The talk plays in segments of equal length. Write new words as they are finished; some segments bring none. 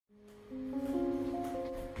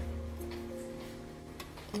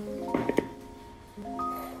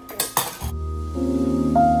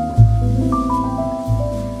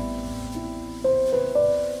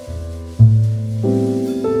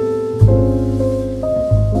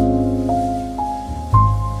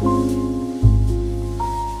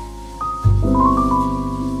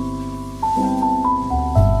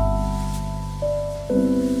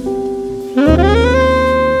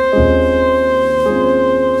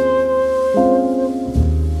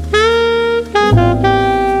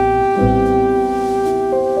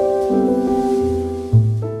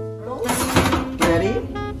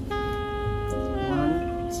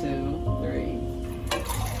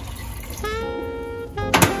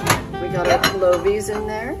We got our cloves in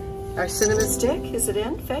there. Our cinnamon stick, is it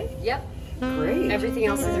in, Faye? Yep. Great. Everything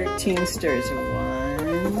else is ready. 13 stirs. 1,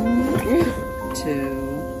 2,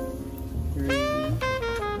 3, 4,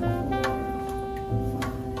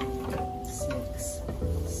 5, 6,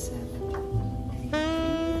 7, 8,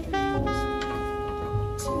 10,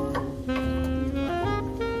 11, 12.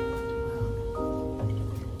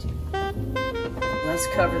 Let's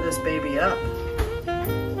cover this baby up.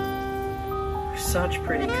 Such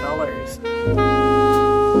pretty colors.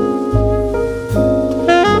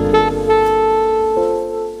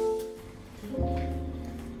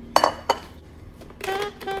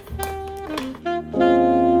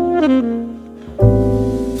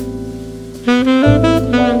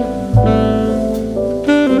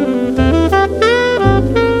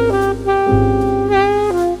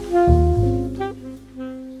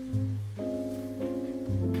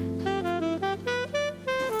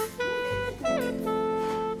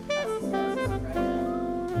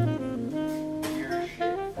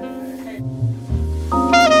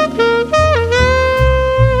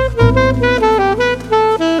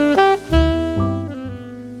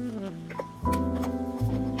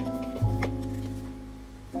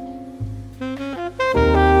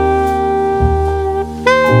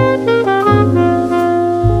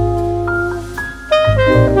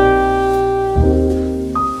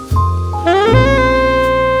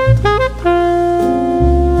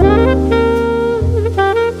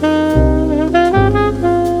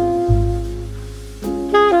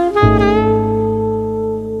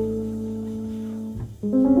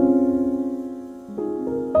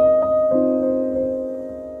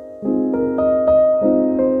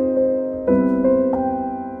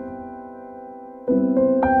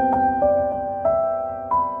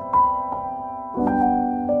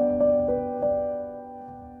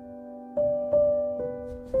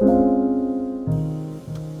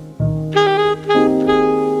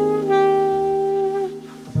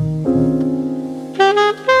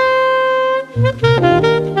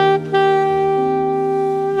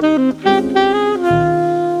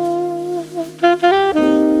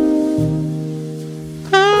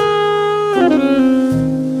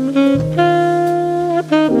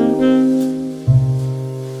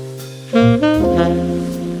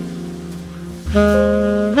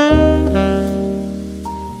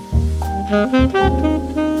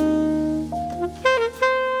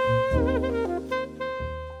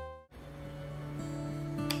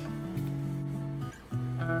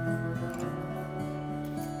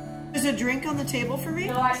 Is a drink on the table for me?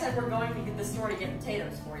 No, I said we're going to the store to get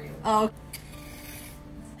potatoes for you. Oh.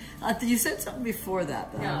 You said something before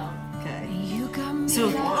that, though. No. Okay. So,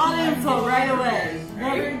 on info right away.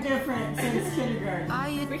 Never different since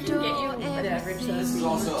kindergarten. We can get you a beverage. You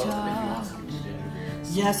also open if you want some.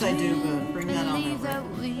 Yes, I do, Boone. Bring that on over.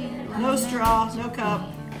 No straw, no cup.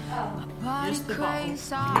 Just the bottle. It's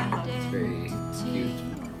very cute.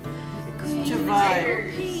 Such a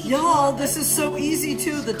vibe. Y'all, this is so easy,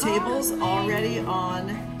 too. The table's already on.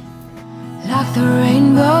 Like the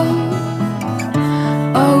rainbow.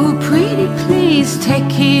 Oh, pretty please take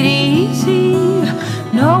it easy.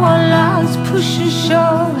 No one likes push and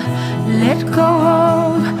shove. Let go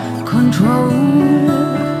of control.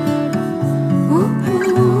 Ooh,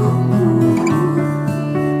 ooh, ooh,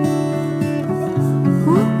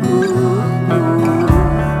 ooh.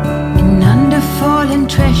 In under fallen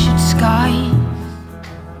treasured skies,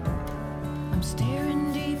 I'm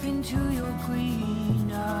staring deep into your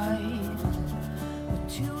green eyes. But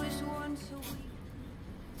two is once a week.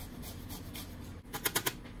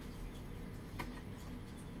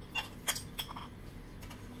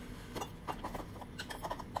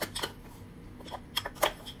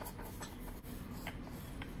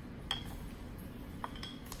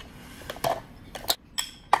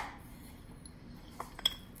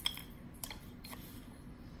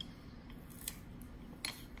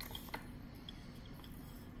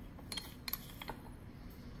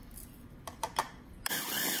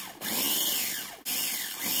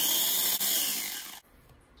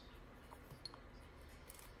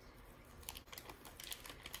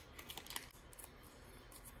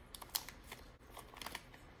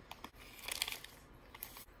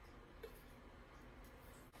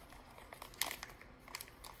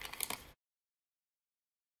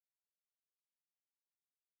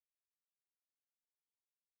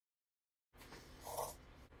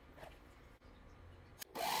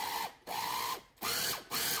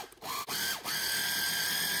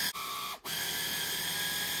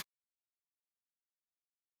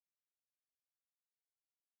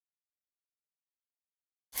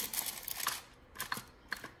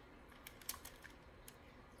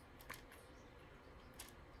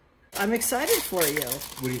 I'm excited for you.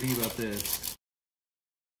 What do you think about this?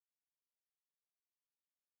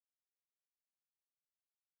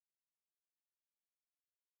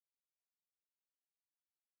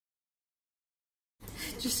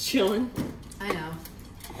 Just chilling. I know.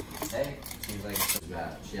 Hey, seems like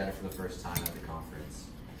she had it for the first time at the conference.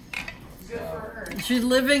 Good for her. She's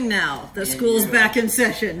living now. The school's back in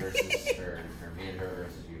session. Versus her, me and her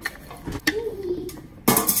versus you guys.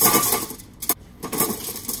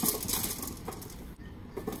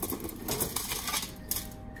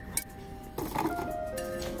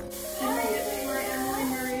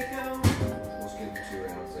 Let's give them 2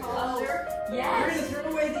 rounds, I guess. Yes. We're gonna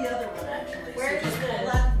throw away the other one actually. Where So is just this? pull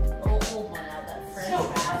that old one out, that French So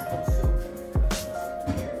one.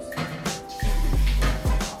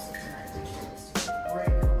 Great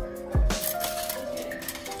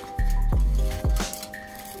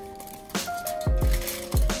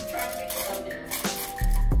color.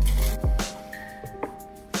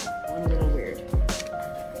 One little weird.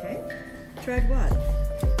 Okay. Tried what?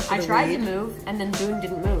 I The tried weed? to move, and then Boone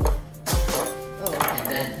didn't move. Oh,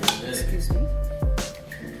 okay. Excuse me.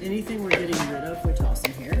 Anything we're getting rid of, we toss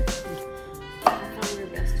in here. I thought we were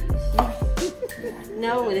besties.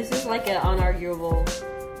 No, this is like an unarguable,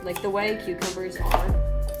 like the way cucumbers are.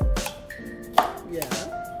 Yeah.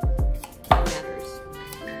 It matters.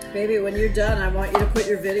 Baby, when you're done, I want you to put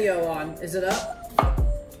your video on. Is it up?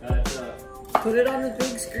 It's up. Put it on the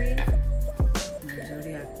big screen.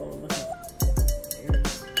 Zodiac bowl. Look at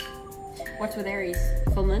Aries. What's with Aries?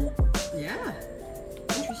 Full moon? Yeah.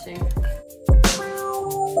 Interesting.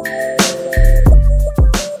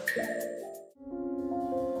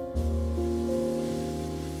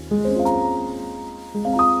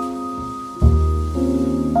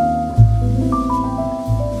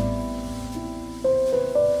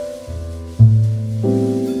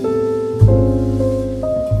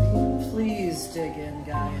 Please dig in,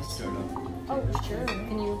 guys. Start off. Oh, sure.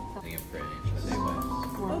 Can you? Getting a fringe, but anyway.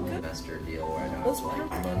 Oh, good. Investor deal where I know it's like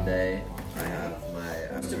Monday. I have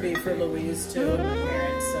my. Used to be for Louise too and my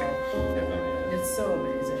parents, so it's so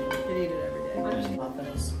amazing. You can eat it every day.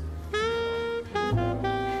 Muffins.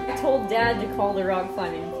 I told Dad to call the rock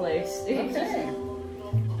climbing place. Okay.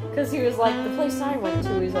 Because he was like, the place I went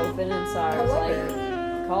to is open, and so I was love like,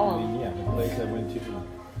 it. call him. Yeah, the place I went to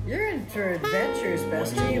You're in for adventures,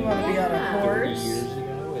 bestie. You want to be on a 30 horse? years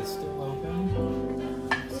ago. It's still open.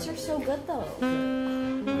 These are so good though.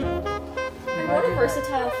 What What a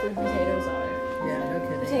versatile food potatoes are. Yeah, no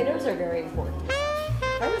kidding. Potatoes are very important.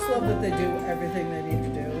 I just love that they do everything they need to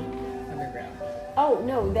do underground. Oh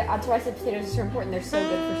no, that's why I said potatoes are so important. They're so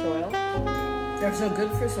good for soil. They're so good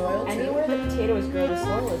for soil too. Anywhere the potatoes grow, the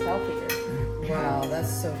soil is healthier. Wow, that's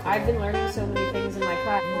so cool. I've been learning so many things in my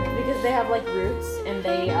class because they have like roots and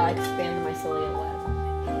they expand the mycelial web.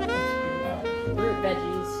 Root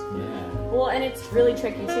veggies. Yeah. Well, and it's really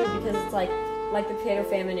tricky too because it's like the potato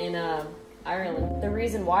famine in Ireland. The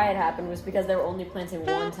reason why it happened was because they were only planting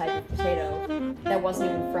one type of potato that wasn't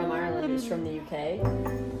even from Ireland, it was from the UK.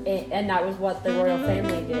 And that was what the royal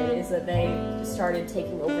family did, is that they started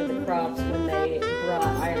taking over the crops when they brought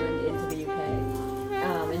Ireland into the UK.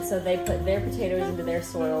 And so they put their potatoes into their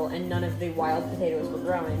soil and none of the wild potatoes were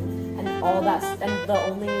growing. And all that, and the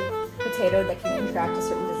only potato that can contract a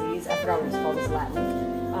certain disease, I forgot what it was called, it's Latin,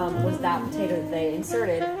 was that potato that they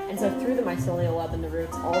inserted. And so through the mycelial web and the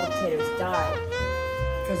roots, all the potatoes died.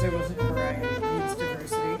 Because there wasn't variety, it needs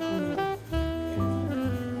diversity.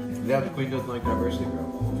 Yeah, the queen doesn't like diversity, bro.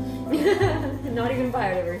 Not even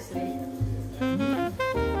biodiversity.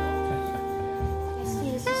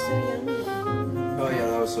 Yes, this is so yummy. Oh yeah,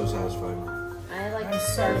 that was so satisfying. I like I'm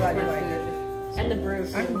so glad you like it. And the brew.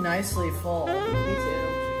 I'm too. nicely full. Me too.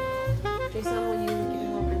 Jason, will you give me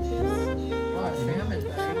more benches? Oh, salmon, buddy.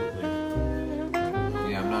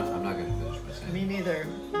 Yeah, I'm not gonna finish my sandwich. Me neither.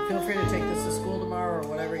 Feel free to take this to school tomorrow or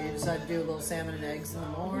whatever you decide to do. A little salmon and eggs in the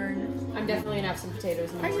morning. I'm definitely gonna have some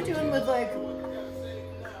potatoes in the How you morning, doing too. with like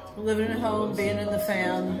living at home, being in the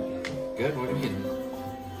fam? Good. What do you mean?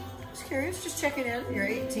 Just curious, just checking in. You're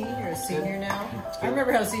 18, you're a senior now. I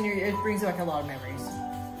remember how senior, it brings back a lot of memories.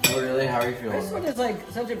 Oh really? How are you I feeling? just want to like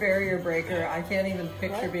such a barrier breaker. I can't even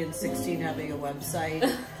picture being 16 having a website.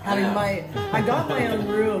 Having I got my own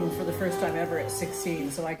room for the first time ever at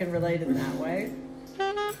 16, so I can relate in that way.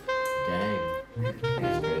 Dang.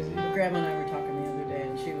 That's crazy. Grandma and I were talking the other day,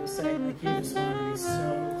 and she was saying like you just want to be so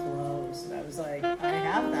close, and I was like, I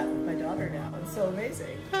have that with my daughter now. It's so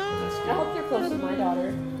amazing. I hope you're close with my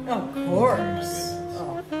daughter. Of course.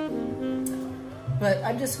 Oh. But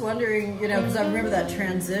I'm just wondering, you know, because I remember that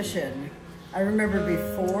transition I remember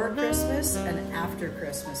before Christmas and after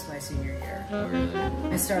Christmas my senior year.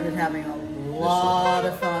 I started having a lot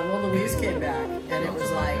of fun. Well, Louise came back and it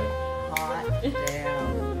was like hot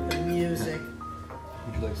damn. The music.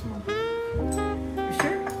 Would you like some more?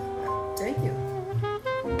 Sure. Thank you.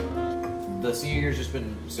 The senior year's just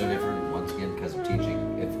been so different once again because of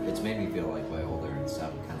teaching. It's made me feel like way older and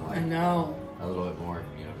stuff, kind of like I know. a little bit more,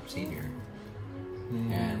 senior.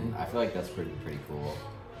 And I feel like that's pretty cool.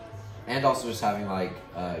 And also just having like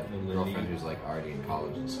a girlfriend who's like already in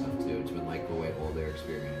college and stuff too. It's been like a way older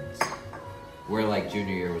experience. Where like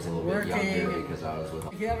junior year was a little bit younger because I was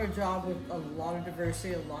with. You have a job with a lot of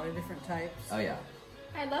diversity, a lot of different types. Oh yeah.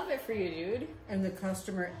 I love it for you, dude. And the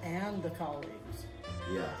customer and the colleagues.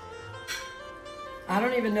 Yeah. I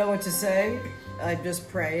don't even know what to say. I'm just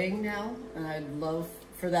praying now, and I'd love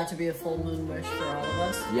for that to be a full moon wish for all of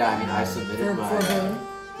us. Yeah, I mean, I submitted For Boone.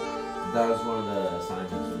 That was one of the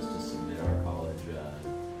assignments was to submit our college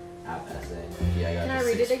app essay. Yeah, I got Can I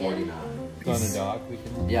read it again? 649. On a doc, we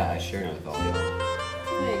can. Yeah, I shared it with all y'all. I'm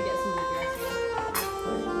gonna get some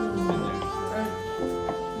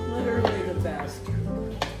Literally the best.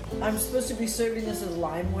 I'm supposed to be serving this as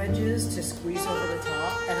lime wedges to squeeze over the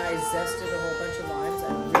top, and I zested a whole bunch of limes.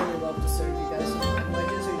 I'd really love to serve you guys some lime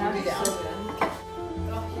wedges. Are you down?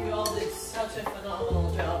 Oh, you all did such a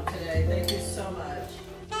phenomenal job today. Thank you so much.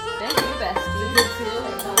 Thank you, bestie. Good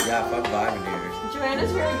feeling. Yeah, fun vibing here.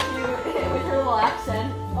 Joanna's very cute with her little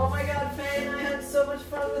accent. Oh my God, Faye and I had so much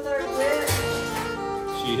fun with our quiz.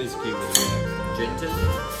 She is cute with her accent. Jinton?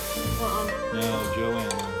 No,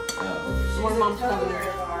 Joanna. Oh. More mom's coming.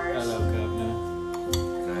 Hello, Governor.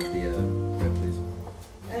 Can I have the bread, please?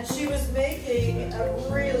 And she was making a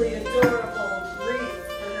really adorable wreath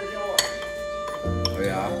for her door. Oh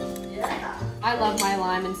yeah? Yeah. I love my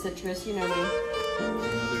lime and citrus, you know me. Another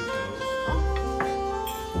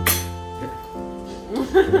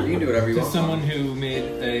You can do whatever you toast. To want. someone who made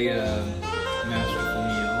a masterful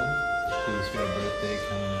meal, who's got a birthday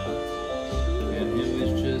coming up, and it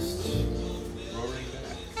was just roaring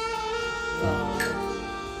back.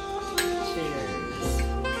 Cheers.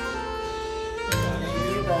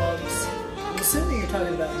 Thank you, Bubs. I'm assuming you're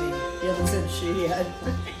talking about me. You haven't said she yet.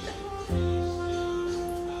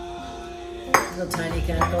 Little tiny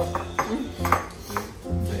candle.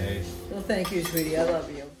 Faye. Well, thank you, sweetie. I love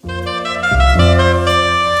you.